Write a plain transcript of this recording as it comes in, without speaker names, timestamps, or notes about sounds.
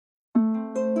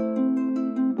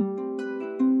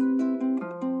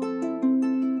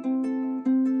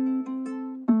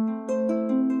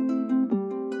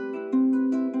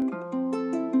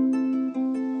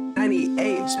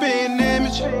Spitting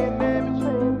image.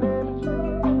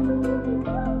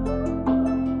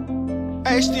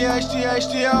 HTF.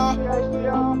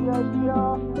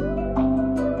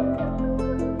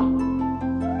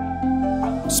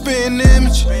 Spitting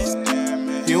image.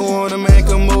 You wanna make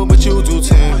a move, but you too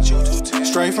timid.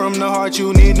 Straight from the heart,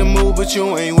 you need to move, but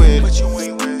you ain't with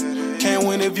it. Can't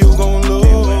win if you gon'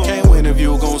 lose. Can't win if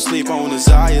you gon' sleep on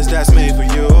desires that's made for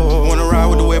you. Wanna ride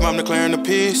with the wave, I'm declaring the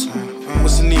peace.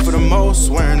 What's the need for the most?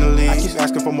 Wearing the lead. I keep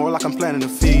asking for more like I'm planning a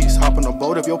feast. Hop on a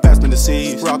boat if your past been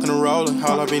deceived. Rockin' and rollin',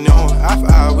 all I be knowin'. Eye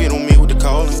for eye, we don't meet with the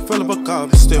colon. Fill up a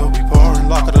cup and still be pouring.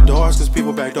 Lock up the doors cause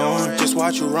people backdoorin'. Just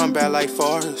watch you run back like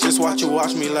Forrest. Just watch you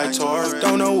watch me like Taurus.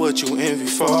 Don't know what you envy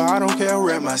for. I don't care,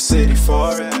 rep my city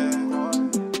for it. I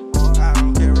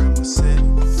don't care, rep my city.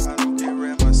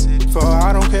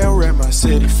 I don't care, rep my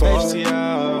city for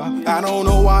HTF. I don't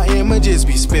know why images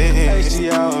be spitting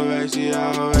HTF.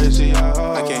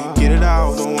 I can't get it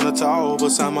out, don't wanna talk, but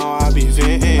somehow I be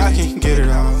venting. I can't get it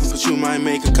out, but you might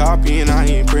make a copy and I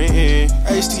ain't printing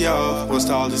HTF. What's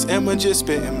all this images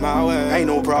spitting my way? Ain't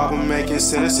no problem making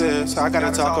sentences. I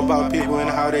gotta talk about people and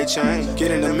how they change.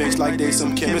 Get in the mix like they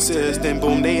some chemists, then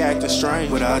boom, they acting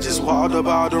strange. But I just walked up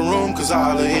out the room cause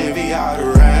all the envy out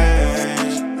of range.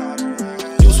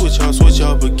 Switch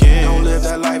up again. Don't live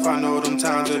that life, I know them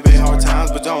times have been hard times,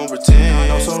 but don't pretend. I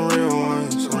know some real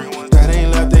ones that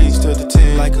ain't left, they stood the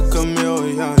 10. Like a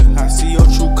chameleon, I see your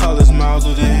true colors miles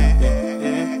within.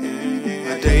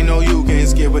 They know you can't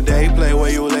skip, but they play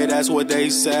where you lay, that's what they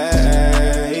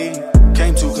say.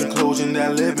 Came to conclusion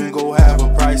that living go have a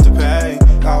price to pay.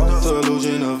 Out the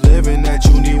illusion of living that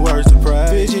you need words to pray.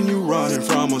 Vision you running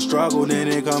from a struggle, then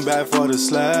it come back for the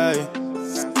slay.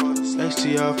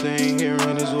 HTF, they ain't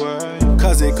hearing his way,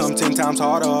 cause it come 10 times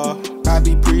harder. I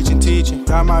be preaching, teaching,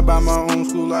 I might buy my own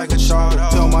school like a charter.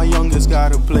 Tell my youngest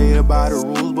gotta play it by the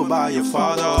rules, but by your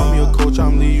father. I'm your coach,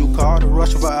 I'm Lee, you Carter.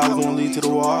 Rush of hours won't lead to the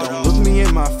water. Don't look me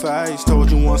in my face, told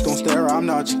you once, don't stare, I'm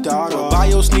not your daughter. By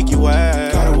your sneaky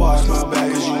way, gotta watch my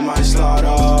back cause you might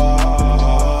slaughter.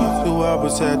 Whoever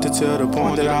said to the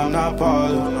point that I'm not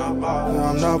bothered,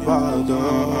 I'm not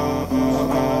bothered.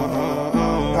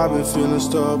 I've been feeling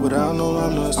stuck, but I know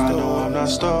I'm not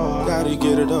stuck. Gotta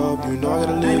get it up, you know I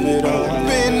gotta live it up.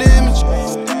 Spitting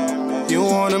image. You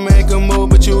wanna make a move,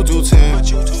 but you too timid.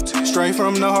 Straight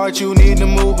from the heart, you need to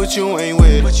move, but you ain't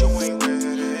with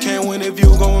it. Can't win if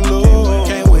you gon' lose.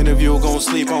 Can't win if you gon'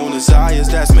 sleep on desires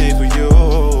that's made for you.